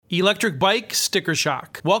Electric bike, sticker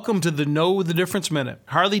shock. Welcome to the Know the Difference Minute.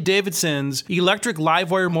 Harley Davidson's electric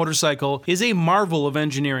LiveWire motorcycle is a marvel of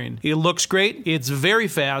engineering. It looks great, it's very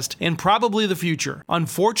fast, and probably the future.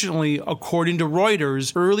 Unfortunately, according to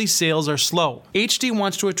Reuters, early sales are slow. HD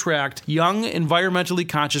wants to attract young, environmentally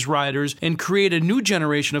conscious riders and create a new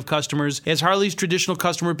generation of customers as Harley's traditional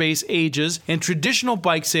customer base ages and traditional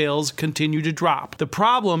bike sales continue to drop. The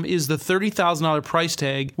problem is the $30,000 price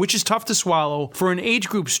tag, which is tough to swallow for an age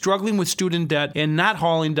group struggling with student debt and not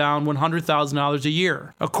hauling down $100,000 a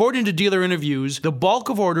year. According to dealer interviews, the bulk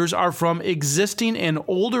of orders are from existing and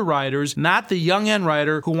older riders, not the young end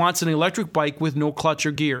rider who wants an electric bike with no clutch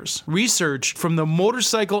or gears. Research from the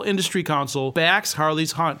Motorcycle Industry Council backs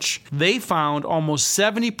Harley's hunch. They found almost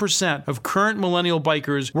 70% of current millennial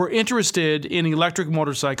bikers were interested in electric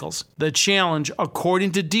motorcycles. The challenge,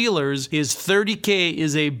 according to dealers, is $30K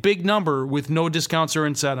is a big number with no discounts or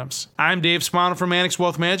incentives. I'm Dave Spano from Annex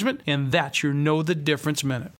Wealth Management, and that's your Know the Difference Minute.